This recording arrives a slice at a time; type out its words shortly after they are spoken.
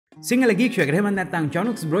Sinhala ගීක් show එකට එහෙම නැත්නම්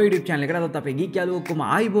Chanux Bro YouTube channel එකට අදත් අපේ ගීක් යාළුවෝ ඔක්කොම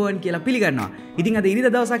ආයිබෝන් කියලා පිළිගන්නවා. ඉතින් අද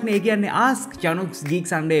ඉරිදා දවසක් නේ, ඒ කියන්නේ Ask Chanux Geek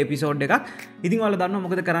Sunday episode එකක්. ඉතින් ඔයාලා දන්නවා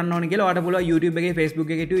මොකද කරන්න ඕනේ කියලා. ඔයාලට පුළුවන් YouTube එකේ,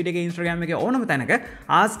 Facebook එකේ, Twitter එකේ, Instagram එකේ ඕනම තැනක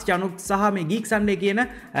Ask Chanux සහ මේ Geek Sunday කියන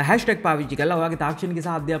hashtag පාවිච්චි කරලා ඔයාගේ තාක්ෂණික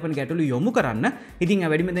සහ අධ්‍යාපන ගැටලු යොමු කරන්න. ඉතින්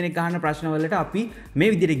වැඩිම දෙනෙක් අහන ප්‍රශ්න වලට අපි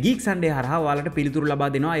මේ විදිහට Geek Sunday හරහා ඔයාලට පිළිතුරු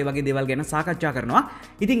ලබා දෙනවා. ඒ වගේ දේවල් ගැන සාකච්ඡා කරනවා.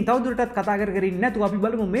 ඉතින් තවදුරටත් කතා කර ඉන්න නැතුව අපි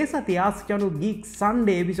බලමු මේ සතියේ Ask Chanux Geek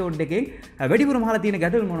Sunday episode එකෙන් වැඩිපුරම අහලා තියෙන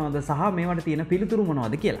ගැටලු මොනවද සහ මේවට තියෙන පිළිතුරු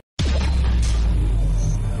මොනවද කියලා.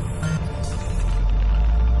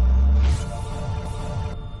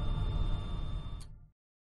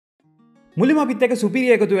 මුලින්ම අපිත් එක්ක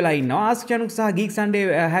සුපිරිය එකතු වෙලා ඉන්නවා. Ask Chanux සහ Geek Sunday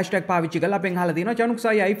hashtag පාවිච්චි කරලා අපෙන් අහලා තියෙනවා Chanux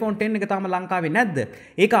අය iPhone 10 එක තාම ලංකාවේ නැද්ද?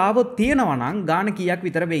 ඒක ආවොත් තියෙනවා නම් ගාන කීයක්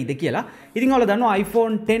විතර වෙයිද කියලා. ඉතින් ඔයාලා දන්නවා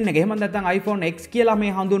iPhone 10 එක එහෙම නැත්නම් iPhone X කියලා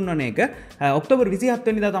මේ හඳුන්වන එක ඔක්තෝබර් 27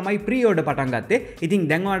 වෙනිදා තමයි ප්‍රී ඕඩර් පටන් ගත්තේ. ඉතින්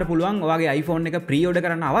දැන් ඔයාලට පුළුවන් ඔයාගේ iPhone එක ප්‍රී ඕඩර්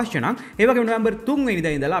කරන්න අවශ්‍ය නම් ඒ වගේම නොවැම්බර් 3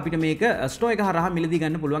 වෙනිදා ඉඳලා අපිට මේක ස්ටෝර් එක හරහා මිලදී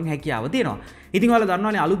ගන්න පුළුවන් හැකියාව තියෙනවා. ඉතින් ඔයාලා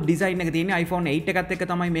දන්නවනේ අලුත් ඩිසයින් එක තියෙන්නේ iPhone 8 එකත් එක්ක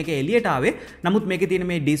තමයි මේක එළියට ආවේ. නමුත් මේකේ තියෙන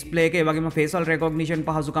මේ ඩිස්ප්ලේ එක ඒ වගේම facial recognition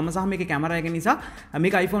පහසුකම සහ මේකේ කැමරා එක නිසා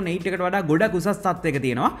මේක iPhone 8 එකට වඩා ගොඩක් උසස් තත්ත්වයක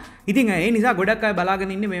තියෙනවා. ඉතින් ඒ නිසා ගොඩක් අය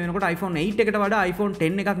බලාගෙන ඉන්නේ මේ වෙනකොට iPhone 8 එකට වඩා iPhone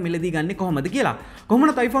 10 එකක් මිලදී ගන්නේ කොහොමද කියලා.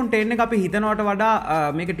 කොහොමද iPhone 10 එක අපි හිතනවට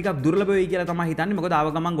වඩා මේක ටිකක් දුර්ලභ වෙයි කියලා තමයි හිතන්නේ. මොකද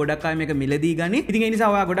ආව ගමන් ගොඩක් අය මේක මිලදී ගනි. ඉතින් ඒ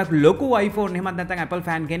නිසා ඔයා ගොඩක් ලොකු iPhone එහෙමත් නැත්නම් Apple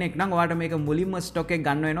fan කෙනෙක් නම් ඔයාට මේක මුලින්ම ස්ටොක් එක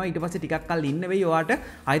ගන්න වෙනවා. ඊට පස්සේ ටිකක් කල් ඉන්න වෙයි ඔයාට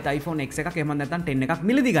ආයෙත් iPhone X එකක් එහෙමත් නැත්නම් 10 එකක්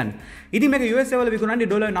මිලදී ගන්න. ඉතින් මේක USA වල විකුණන්නේ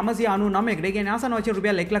 $999 එකට. ඒ කියන්නේ ආසන්න වශයෙන්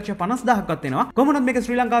රුපියල් 1,50,000ක්වත් වෙනවා. කොහොමද මේක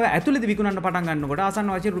ශ්‍රී ලංකාවේ ඇතුළත විකුණන්න පටන් ගන්නකොට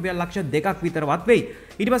ආසන්න වශයෙන් රුපියල් 2,00,000ක් විතරවත් වෙයි.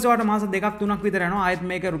 ඊට පස්සේ ඔයාලට මාස 2-3ක් විතර යනවා ආයෙත්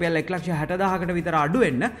මේක රුපියල් 1,60,000කට විතර අඩු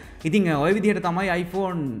වෙන්න. ඉතින් ওই විදිහට තමයි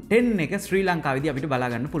iPhone 10 එක ශ්‍රී ලංකාවේදී අපිට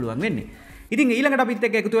බලා ගන්න පුළුවන් වෙන්නේ. ඉතින් ඊළඟට අපිත්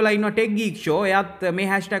එක්ක එකතු වෙලා ඉන්නවා Tech Geek Show. එයාත්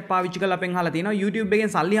මේ hashtag පාවිච්චි කරලා අපෙන් අහලා තිනවා YouTube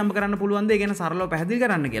එකෙන් සල්ලි හම්බ කරන්න පුළුවන්ද? ඒ ගැන සරලව පැහැදිලි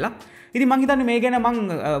කරන්න කියලා. ඉතින් මං හිතන්නේ මේ ගැන මං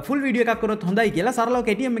full video එකක් කරොත් හොඳයි කියලා. සරලව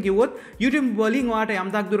කෙටියෙන්ම කිව්වොත් YouTube වලින් ඔයාට යම්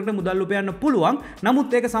තාක් දුරකට මුදල් උපයන්න පුළුවන්.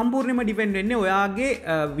 නමුත් ඒක සම්පූර්ණයෙන්ම depend වෙන්නේ ඔයාගේ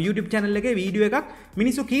YouTube channel එකේ video එකක්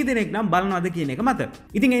මිනිස්සු කී දෙනෙක් නම් බලනවද කියන එක මත.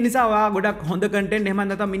 ඉතින් ඒ නිසා ඔයා ගොඩක් හොඳ content එහෙම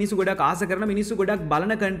නැත්නම් මිනිස්සු ගොඩක් ආස කරන මිනිස්සු ගොඩක්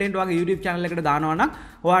බලන content ඔයාගේ YouTube channel එකට දානවා නම්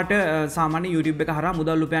ඔයාට සාමාන්‍ය YouTube එක හරහා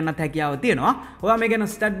මුදල් උපයන්නත් හැකියාව තියෙනවා. ඔයා මේ ගැන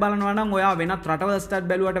ස්ටැට් බලනවා නම් ඔයා වෙනත් රටවල ස්ටැට්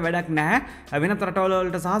බැලුවට වැඩක් නැහැ. වෙනත් රටවල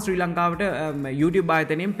වලට සහ ශ්‍රී ලංකාවට YouTube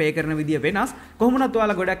ආයතනයෙන් පේ කරන විදිය වෙනස්. කොහොමනත්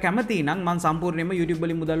ඔයාලා ගොඩක් කැමති නම් මම සම්පූර්ණයෙන්ම YouTube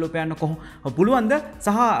වලින් මුදල් උපයන්න පුළුවන්ද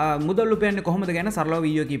සහ මුදල් උපයන්නේ කොහොමද ගැන සරලව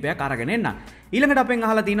වීඩියෝ කීපයක් අරගෙන එන්න. ඊළඟට අපෙන්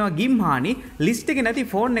අහලා තිනවා ගිම්හානි ලිස්ට් එකේ නැති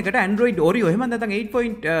ෆෝන් එකට Android Oreo එහෙම නැත්නම්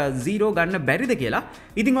 8.0 ගන්න බැරිද කියලා.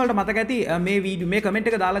 ඉතින් ඔයාලට මතක ඇති මේ වීඩියෝ මේ කමෙන්ට්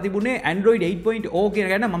එක දාලා තිබුණේ Android 8.0 කියන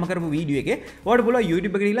ගැන මම කරපු වීඩියෝ එකේ. ඔයාලට පුළුවන්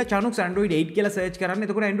YouTube එකට ගිහලා Chanux Android 8 කියලා සර්ච් කරන්න.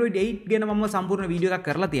 එතකොට Android 8 ගැන මම සම්පූර්ණ වීඩියෝ එකක්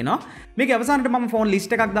කරලා තියෙනවා. මේකේ අවසානයේ මම ෆෝන්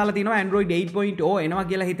ලිස්ට් එකක් දාලා තිනවා Android 8.0 එනවා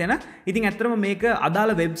කියලා හිතෙන. ඉතින් ඇත්තටම මේක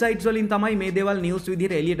අදාළ වෙබ්සයිට්ස් වලින් තමයි මේ දේවල් නිවුස්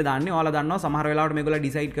විදිහට එළියට දාන්නේ. ඔයාලා දන්නවා සමහර වෙලාවට මේගොල්ලෝ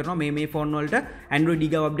ඩිසයිඩ් කරනවා මේ ෆෝන් වලට Android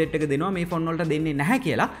Giga අප්ඩේට් එක දෙනවා මේ ෆෝන් වලට දෙන්නේ නැහැ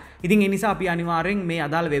කියලා. ඉතින් ඒ නිසා අපි අනිවාර්යෙන් මේ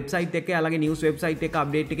අදාළ වෙබ්සයිට් එක යාලගේ නිවුස් වෙබ්සයිට් එක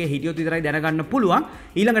අප්ඩේට් එකේ හිටියොත් විතරයි දැනගන්න පුළුවන්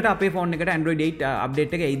ඊළඟට අපේ ෆෝන් එකට Android 8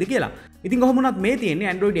 අප්ඩේට් එක එයිද කියලා. ඉතින් කොහොම වුණත් මේ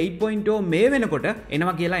තියෙන්නේ Android 8.0 මේ වෙනකොට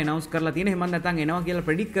එනවා කියලා announce කරලා තියෙන එහෙම නැත්නම් එනවා කියලා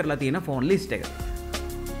predict කරලා තියෙන ෆෝන් ලිස්ට් එක.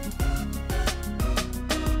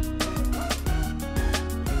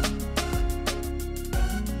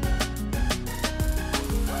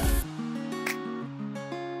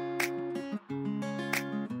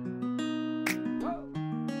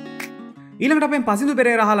 ඊළඟට අපෙන් පසින්දු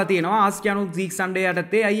පෙරේරා අහලා තියෙනවා Ask Chanux Geek Sunday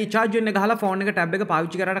යටතේ අයියේ charge වෙන්න ගහලා ෆෝන් එක ටැබ් එක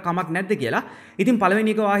පාවිච්චි කරාට කමක් නැද්ද කියලා. ඉතින්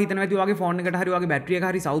පළවෙනි එක ඔයා හිතනවා ඇති ඔයාගේ ෆෝන් එකට හරි ඔයාගේ බැටරි එක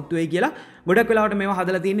හරි සවුත් වෙයි කියලා. ගොඩක් වෙලාවට මේවා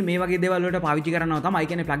හදලා තියෙන්නේ මේ වගේ දේවල් වලට පාවිච්චි කරනවා තමයි. ඒ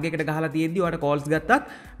කියන්නේ plug එකට ගහලා තියෙද්දි ඔයාට calls ගත්තත්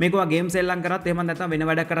මේක ඔයා games එල්ලම් කරත් එහෙම නැත්නම් වෙන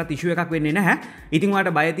වැඩක් කරත් issue එකක් වෙන්නේ නැහැ. ඉතින්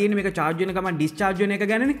ඔයාට බය තියෙන්නේ මේක charge වෙන ගමන් discharge වෙන එක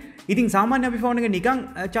ගැනනේ. ඉතින් සාමාන්‍ය අපි ෆෝන් එක නිකන්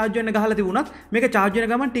charge වෙන්න ගහලා තිබුණත් මේක charge වෙන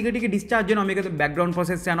ගමන් ටික ටික discharge වෙනවා. මේක background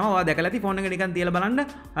process යනවා. ඔයා දැකලා ඇති ෆෝන් එක නිකන් තියලා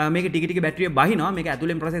බලන්න මේක ටික ටික බැටරිය බහිනවා. මේක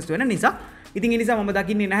ඇතුලෙන් process වෙන නිසා. ඉතින් ඒ නිසා මම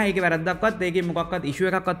දකින්නේ නැහැ ඒකේ වැරද්දක්වත් ඒකේ මොකක්වත් issue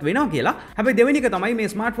එකක්වත් වෙනවා කියලා. හැබැයි දෙවෙනි එක තමයි මේ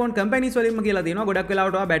smartphone companies වලින්ම කියලා තියෙනවා ගොඩක්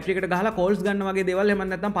වෙලාවට ඔයා බැටරි එකට ගහලා calls ගන්න වගේ දේවල් එහෙම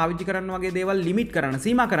නැත්නම් පාවිච්චි කරන්න වගේ දේවල් limit කරන්න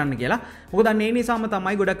සීමා කරන්න කියලා. මොකද අන්න ඒ නිසාම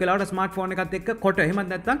තමයි ගොඩක් වෙලාවට smartphone එකත් එක්ක කොට එහෙම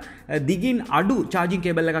නැත්නම් දිගින් අඩු charging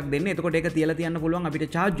cable එකක් දෙන්නේ. එතකොට ඒක තියලා තියන්න පුළුවන් අපිට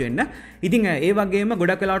charge වෙන්න. ඉතින් ඒ වගේම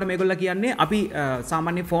ගොඩක් වෙලාවට මේගොල්ලෝ කියන්නේ අපි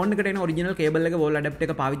සාමාන්‍ය phone එකට එන original cable එක wall adapter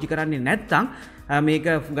එක පාවිච්චි කරන්නේ නැත්නම් මේක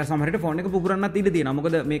සමහරට phone එක පුපුරන්නත් ඉඩ තියෙනවා.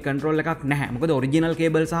 මොකද මේ control එකක් නැහැ. මොකද original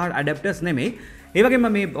cable සහ adapters නෙමෙයි. ඒ වගේම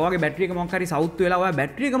මේ ඔයාගේ බැටරි එක මොකක් හරි සවුත් වෙලා ඔයා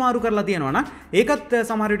බැටරි එක මාරු කරලා තියෙනවා නම් ඒකත්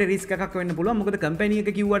සමහර විට රිස්ක් එකක් වෙන්න පුළුවන්. මොකද කම්පැනි එක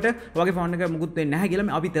කිව්වට ඔයාගේ ෆෝන් එක මුකුත් වෙන්නේ නැහැ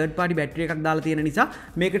කියලා අපි තර්ඩ් පාර්ටි බැටරි එකක් දාලා තියෙන නිසා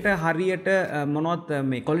මේකට හරියට මොනවත්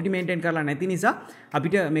මේ ක්වොලිටි මේන්ටේන් කරලා නැති නිසා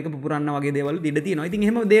අපිට මේක පුපුරන්න වගේ දේවල් ඉඩ තියෙනවා. ඉතින්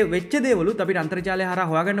එහෙම වෙච්ච දේවලුත් අපිට අන්තර්ජාලය හරහා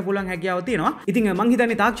හොයාගන්න පුළුවන් හැකියාව තියෙනවා. ඉතින් මං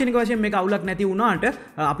හිතන්නේ තාක්ෂණික වශයෙන් මේක අවුලක් නැති වුණාට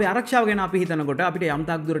අපේ ආරක්ෂාව ගැන අපි හිතනකොට අපිට යම්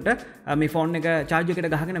තාක් දුරට මේ ෆෝන් එක charge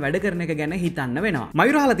එකකට ගහගෙන වැඩ කරන එක ගැන හිතන්න වෙනවා.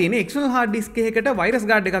 මම අහලා තියෙන්නේ external hard disk එකකට virus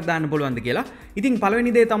guard එකක් දාන්න පුළුවන්ද කියලා. ඉතින්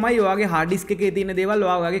පළවෙනි දේ තමයි ඔයාගේ hard disk එකේ තියෙන දේවල්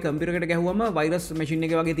ඔයාගේ computer එකට ගැහුවම virus machine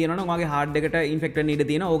එකේ වගේ තියෙනවා නම් ඔයාගේ hard එකට infect වෙන්න ඉඩ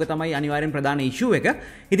තියෙනවා. ඕක තමයි අනිවාර්යෙන් ප්‍රධාන issue එක.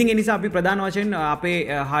 ඉතින් ඒ නිසා අපි ප්‍රධාන වශයෙන් අපේ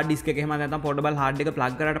hard disk එක එහෙම නැත්නම් portable hard එක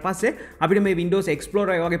plug කරාට පස්සේ අපිට මේ Windows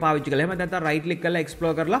Explorer වගේ පාවිච්චි කරලා එහෙම නැත්නම් right click කරලා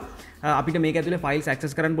explore කරලා අපිට මේක ඇතුලේ files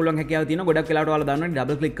access කරන්න පුළුවන් හැකියාව තියෙනවා. ගොඩක් වෙලාවට ඔයාලා දන්නවනේ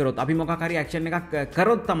double click කරොත් අපි මොකක් හරි action එකක්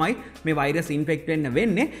කරොත් තමයි මේ virus infect වෙන්න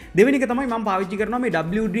වෙන්නේ. දෙවෙනි එක තමයි මම පාවිච්චි කරනවා මේ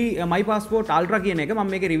WD My Passport Ultra කියන එක.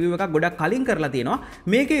 මම මේකේ review එකක් ගොඩක් කලින් කරලා තියෙනවා.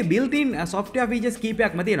 මේකේ built in software features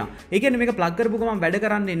කීපයක්ම තියෙනවා. ඒ කියන්නේ මේක plug කරපු ගමන් වැඩ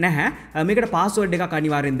කරන්නේ නැහැ. මේකට password එකක්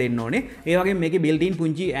අනිවාර්යෙන් දෙන්න ඕනේ. ඒ වගේම මේකේ built in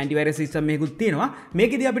පුංචි antivirus system එකකුත් තියෙනවා.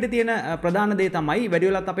 මේකෙදී අපිට තියෙන ප්‍රධාන දේ තමයි වැඩි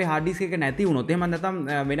වෙලාවත් අපේ hard disk එක නැති වුණොත් එහෙම නැත්නම්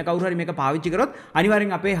වෙන කවුරු හරි මේක පාවිච්චි කරොත්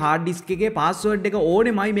අනිවාර්යෙන් අපේ hard disk එකේ password එක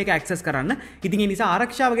ඕනෙමයි මේක access කරන්න. ඉතින් ඒ නිසා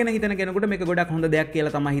ආරක්ෂාව ගැන හිතන කෙනෙකුට මේක ගොඩක් හොඳ දෙයක්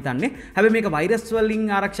කියලා තමයි හිතන්නේ. හැබැයි මේක virus වලින්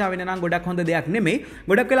ආරක්ෂා වෙන්න නම් ගොඩක් හොඳ දෙයක් නෙමෙයි.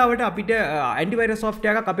 ගොඩක් වෙලාවට අපිට antivirus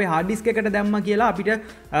software එකක් අපේ hard disk එකට දැම්මා කියලා අපිට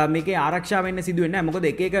මේකේ ආරක්ෂා වෙන්න සිදු වෙන්නේ නැහැ. මොකද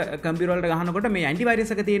එක එක computer වලට ගහනකොට මේ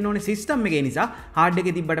antivirus එක තියෙන්න ඕනේ system එකේ නිසා hard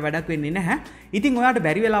එකේ තිබ්බට වැඩක් වෙන්නේ නැහැ. ඉතින් ඔයාට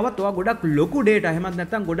බැරි වෙලාවත් ඔයා ගොඩක් ලොකු data එහෙමත්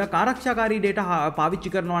නැත්නම් ගොඩක් ආරක්ෂාකාරී data පාවිච්චි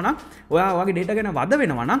කරනවා නම් ඔයා ඔයාගේ data ගැන වද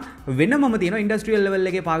වෙනවා නම් වෙනමම තියෙනවා industrial level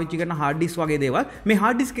එකේ පාවිච්චි කරන hard disk වගේ දේවල්. මේ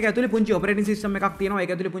hard disk එක ඇතුලේ පුංචි operating system එකක් තියෙනවා.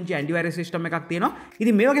 ඒක ඇතුලේ පුංචි antivirus system එකක් තියෙනවා.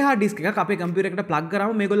 ඉතින් මේ වගේ hard disk එකක් අපේ computer එකට plug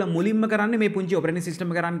කරාම මේගොල්ලෝ මුලින්ම කරන්නේ මේ පුංචි operating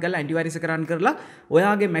system එක run කරලා antivirus එක run කරලා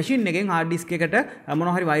ඔයාගේ machine එකෙන් hard disk එකට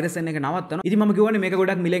මොනවා හරි virus එන එක නවත්තනවා. ඉතින් මම කියවනේ මේක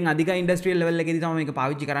ගොඩක් මිලෙන් අධිකයි industrial level එකේදී තමයි මේක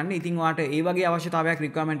පාවිච්චි කරන්නේ. ඉතින් ඔයාට ඒ වගේ අවශ්‍යතාවයක්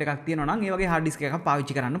requirement එකක් තියෙනවා නම් ඒ වගේ hard disk එකක්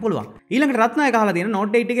පාවිච්චි කරන්න පුළුවන්. ඊළඟට රත්නායක අහලා තියෙන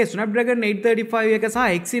Note 8 එකේ Snapdragon 835 එක සහ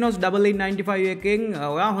Exynos 8895 එකෙන්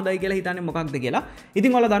ඔයා හොඳයි කියලා හිතන්නේ මොකක්ද කියලා.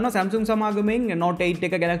 ඉතින් ඔයාලා දන්නවා Samsung සමාගමෙන් Note 8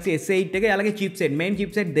 එක Galaxy S8 එක යාලගේ chipset main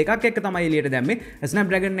chipset දෙකක් එක්ක තමයි එළියට දැම්මේ.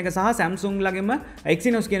 Snapdragon එක සහ Samsung ළගෙම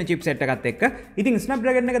Exynos කියන chipset එකත් එක්ක. ඉතින්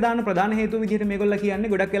Snapdragon එක දාන ප්‍රධාන හේතුව විදිහට මේගොල්ලෝ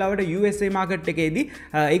කියන්නේ ගොඩක් වෙලාවට USA market එකේදී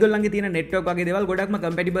ඒගොල්ලන්ගේ තියෙන network වගේ දේවල් ගොඩක්ම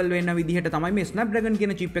compatible වෙන්න විදිහට තමයි මේ Snapdragon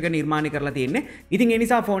කියන chip එක නිර්මාණය කරලා තියෙන්නේ. ඉතින් ඒ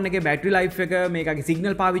නිසා phone එකේ battery life එක මේකගේ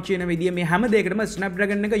signal පාවිච්චි වෙන විදිය මේ හැම දෙයකටම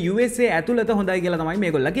Snapdragon එක USA ඇතුළත හොඳයි කියලා තමයි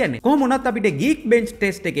මේගොල්ලෝ කියන්නේ. කොහොම වුණත් අපිට Geekbench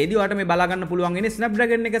test එකේදී ඔයාලට මේ බලා ගන්න පුළුවන් වෙන්නේ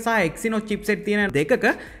Snapdragon එක සහ Exynos chipset තියෙන දෙකක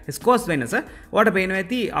scores වෙනස. ඔයාලට පේනවා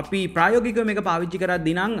ඇති අපි ප්‍රායෝගිකව මේක පාවිච්චි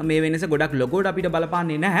කරද්දී නම් මේ වෙනස ගොඩක් ලොකුවට අපිට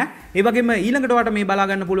බලපාන්නේ නැහැ. ඒ වගේම ඊළඟට ඔයාලට මේ බලා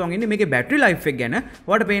ගන්න පුළුවන් ඉන්නේ මේකේ battery life එක ගැන.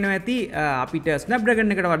 ඔයාලට පේනවා ඇති අපිට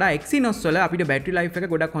Snapdragon එකට වඩා Exynos වල අපිට battery life එක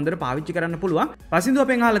ගොඩක් හොඳට පාවිච්චි කරන්න පුළුවන්. පසින්දු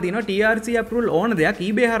අපෙන් අහලා තියෙනවා TRC approval ඕන දෙයක්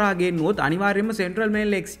eBay හරහා ගෙන්නුවොත් අනිවාර්යයෙන්ම Central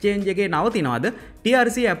Mail Exchange එකේ නවතිනවද?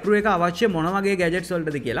 TRC approval එක අවශ්‍ය මොන වගේ gadgets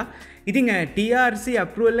වලටද කියලා. ඉතින් TRC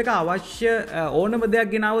approval එක අවශ්‍ය ඕනම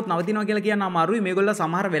දෙයක් ගෙනාවොත් නවතිනවා කියලා කියන්න අමාරුයි. මේගොල්ලෝ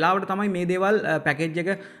සමහර වෙලාවට තමයි මේ දේවල් පැකේජ් එක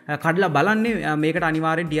කඩලා බලන්නේ මේකට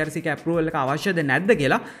අනිවාර්යෙන් TRC එක approval එක අවශ්‍යද නැද්ද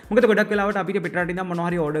කියලා. මොකද ගොඩක් වෙලාවට අපිට පිටරටින් ඉඳන් මොනවා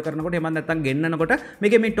හරි order කරනකොට එහෙම නැත්නම් ගෙන්නනකොට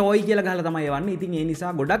මේකේ මේ toy කියලා ගහලා තමයි එවන්නේ. ඉතින් ඒ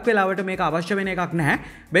නිසා ගොඩක් වෙලාවට මේක අවශ්‍ය වෙන එකක් නැහැ.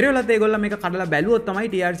 බැරි වෙලාවත් ඒගොල්ලෝ මේක කඩලා බැලුවොත්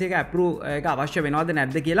තමයි TRC එක approve එක අවශ්‍ය වෙනවද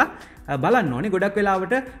නැද්ද කියලා බලන්න ඕනේ. ගොඩක්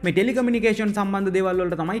වෙලාවට මේ ටෙලිකමියුනිකේෂන් සම්බන්ධ දේවල්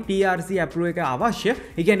වලට තමයි TRC approve එක අවශ්‍ය.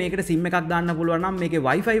 ඒ කියන්නේ ඒකට SIM එකක් දාන්න පුළුවන් නම් මේකේ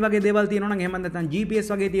Wi-Fi වගේ දේවල් තියෙනවා නම් එහෙම නැත්නම්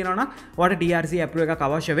GPS වගේ තියෙනවා නම් ඔයාලට TRC approve එකක්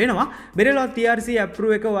අවශ්‍ය වෙනවා. බෙරෙලවත් TRC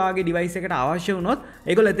approve එක ඔයාගේ device එකට අවශ්‍ය වුණොත්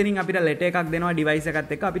ඒගොල්ලෝ එතනින් අපිට letter එකක් දෙනවා device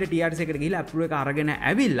එකත් එක්ක අපිට TRC එකට ගිහිල්ලා approve එක අරගෙන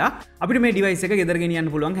ඇවිල්ලා අපිට මේ device එක ගෙදර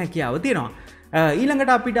ගෙනියන්න පුළුවන් හැකියාව තියෙනවා.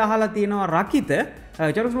 ඊළඟට අපිට අහලා තියෙනවා රකිත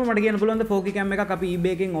චරොක්ස් මට කියන්න පුළුවන් ද 4K cam එකක් අපි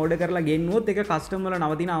eBay එකෙන් order කරලා ගෙන්නුවොත් ඒක custom වල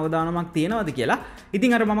නවතින අවදානමක් තියෙනවද කියලා.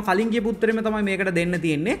 ඉතින් අර මම කලින් කියපු උත්තරෙම තමයි මේකට දෙන්න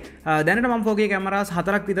තියෙන්නේ. දැනට මම 4K cameras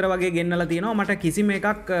 4ක් විතර වගේ ගෙන්නලා තියෙනවා. මට කිසිම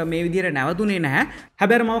එකක් මේ විදිහට නැවතුනේ නැහැ.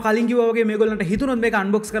 හැබැයි මම කලින් කිව්වා වගේ මේගොල්ලන්ට හිතුනොත් මේක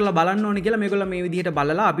unbox කරලා බලන්න ඕනේ කියලා මේගොල්ලෝ මේ විදිහට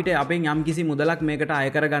බලලා අපිට අපෙන් යම් කිසි මුදලක් මේකට අය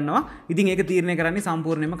කරගන්නවා. ඉතින් ඒක තීරණය කරන්නේ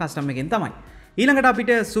සම්පූර්ණයෙන්ම custom එකෙන් තමයි. ඊළඟට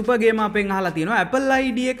අපිට සුපර් ගේම අපෙන් අහලා තියෙනවා Apple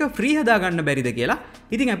ID එක ෆ්‍රී හදාගන්න බැරිද කියලා.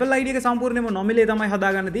 ඉතින් Apple ID එක සම්පූර්ණයෙන්ම නොමිලේ තමයි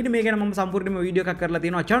හදාගන්න තියෙන්නේ. මේ ගැන මම සම්පූර්ණයෙන්ම වීඩියෝ එකක් කරලා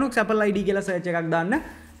තියෙනවා. Chanux Apple ID කියලා සර්ච් එකක් දාන්න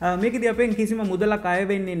මේකදී අපෙන් කිසිම මුදලක් අය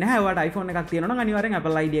වෙන්නේ නැහැ. ඔයාලට iPhone එකක් තියෙනවා නම් අනිවාර්යෙන්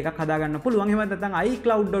Apple ID එකක් හදාගන්න පුළුවන්. එහෙම නැත්නම්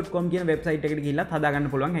iCloud.com කියන වෙබ්සයිට් එකට ගිහිල්ලා හදාගන්න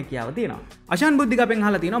පුළුවන් හැකියාව තියෙනවා. අශාන් බුද්ධික අපෙන්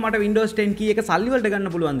අහලා තියෙනවා මට Windows 10 key එක සල්ලි වලට ගන්න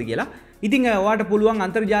පුළුවන්ද කියලා. ඉතින් ඔයාලට පුළුවන්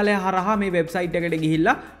අන්තර්ජාලය හරහා මේ වෙබ්සයිට් එකට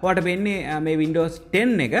ගිහිල්ලා ඔයාලට වෙන්නේ මේ Windows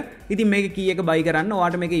 10 එක. ඉතින් මේක key එක buy කරන්න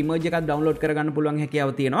ඔයාලට මේක image එකක් download කරගන්න පුළුවන්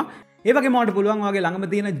හැකියාව තියෙනවා. ඒ වගේම ඔයාලට පුළුවන් ඔයාගේ ළඟම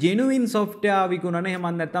තියෙන genuine software විකුණන එහෙම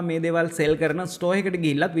නැත්නම් මේ දේවල් sell කරන store එකකට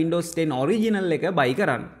ගිහිල්ලා Windows 10 original එක buy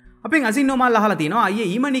කරන්න. අපෙන් අසින්නෝමල් අහලා තිනවා අයියේ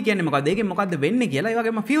ඊමනි කියන්නේ මොකක්ද? ඒකෙන් මොකක්ද වෙන්නේ කියලා. ඒ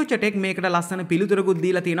වගේම future tech මේකට ලස්සන පිළිතුරකුත්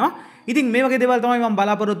දීලා තිනවා. ඉතින් මේ වගේ දේවල් තමයි මම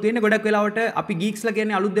බලාපොරොත්තු වෙන්නේ. ගොඩක් වෙලාවට අපි geeksලා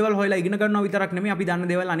කියන්නේ අලුත් දේවල් හොයලා ඉගෙන ගන්නවා විතරක් නෙමෙයි අපි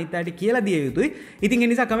දන්න දේවල් අනිත් අයට කියලා දිය යුතුයි. ඉතින්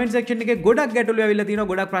ඒ නිසා comment section එකේ ගොඩක් ගැටලු ඇවිල්ලා තිනවා.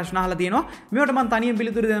 ගොඩක් ප්‍රශ්න අහලා තිනවා. මේවට මම තනියෙන්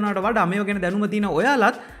පිළිතුරු දෙනවට වඩා මේව ගැන දැනුම තියෙන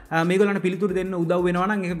ඔයාලත් මේගොල්ලන්ට පිළිතුරු දෙන්න උදව් වෙනවා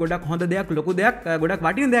නම් ඒක ගොඩක් හොඳ දෙයක්, ලොකු දෙයක්, ගොඩක්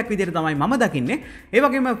වටින දෙයක් විදිහට තමයි මම දකින්නේ. ඒ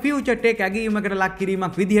වගේම future tech ඇගීමකට ලක්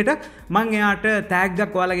කිරීමක් විදිහට මම එයාට tag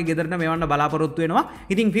එකක් ඔයාලගේ ගෙදරට මෙවන්න බලාපොරොත්තු වෙනවා.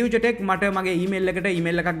 ඉතින් future tech මට මගේ email එකට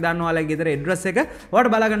email එකක් දාන්න ඔයාලගේ ගෙදර address එක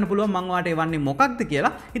ඔයාලට බලා ගන්න පුළුවන් මම ඔයාලට එවන්නේ මොකක්ද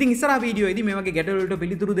කියලා. ඉතින් ඉස්සරහ වීඩියෝෙදී මේ වගේ ගැටලු වලට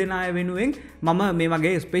පිළිතුරු දෙන අය වෙනුවෙන් මම මේ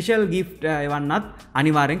වගේ special gift එවන්නත්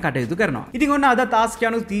අනිවාර්යෙන් කටයුතු කරනවා. ඉතින් ඔන්න අද Ask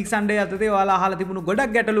Chanux Geek Sunday අතේ ඔයාලා අහලා තිබුණු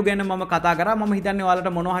ගොඩක් ගැටලු ගැන මම කතා කරා. මම හිතන්නේ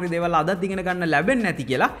ඔයාලට මොනවා හරි දේවල් අදත් ඉගෙන ගන්න ලැබෙන්නේ නැති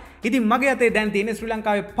කියලා. ඉතින් මගේ අතේ දැන් තියෙන ශ්‍රී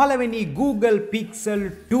ලංකාවේ පළවෙනි Google Pixel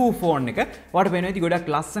 2 phone එක. ඔයාලට පේනවා ඉතින් ගොඩක්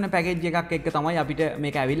ලස්සන package එකක් එක්ක තමයි අපිට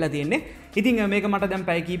මේක ඇවිල්ලා තියෙන්නේ. ඉතින් මේක මට දැන්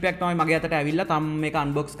පැය කීපයක් තමයි මගේ අතට ඇවිල්ලා. තාම මේක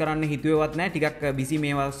unbox කරන්න හිතුවේවත් නැහැ. ටිකක් busy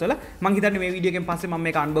මේ වස්වල. මම හිතන්නේ මේ වීඩියෝ එකෙන් පස්සේ මම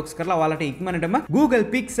මේක unbox කරලා ඔයාලට ඉක්මනටම Google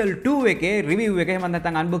Pixel 2 එකේ review එක එහෙම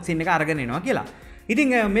නැත්නම් unboxing එක අරගෙන එනවා කියලා.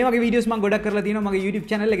 ඉතින් මේ වගේ වීඩියෝස් මම ගොඩක් කරලා තියෙනවා මගේ YouTube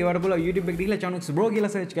channel එකේ. ඔයාලට පුළුවන් YouTube එකට ගිහලා Chanux Bro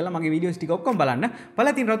කියලා search කරලා මගේ වීඩියෝස් ටික ඔක්කොම බලන්න.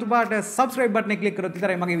 පළතින් රතු පාට subscribe button එක click කරොත්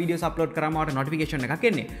විතරයි මගේ වීඩියෝස් upload කරාම ඔයාලට notification එකක්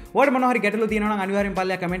එන්නේ. ඔයාලට මොනවා හරි ගැටලු තියෙනවා නම් අනිවාර්යෙන්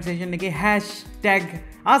පල්ලෙහා comment section එකේ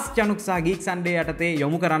 #AskChanux සහ Geek Sunday යටතේ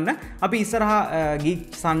යොමු කරන්න. අපි ඉස්සරහා Geek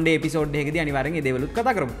Sunday episode එකකදී අනිවාර්යෙන් මේ දේවලුත්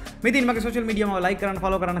කතා කරමු. මේ දින මගේ social media මාව like කරන්න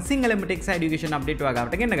follow කරන්න සිංහලෙන්ම tech side education update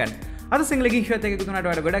ඔයාගාවට ගෙන්න ගන්න. අද සිංහල geek show එකක තුනට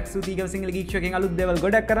ඔයාලට ගොඩක් ස්තුතියි. සිංහල geek show එකෙන් අලුත් දේවල්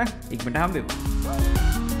ගොඩක් කරන් ඉක්මනට හම්බෙමු.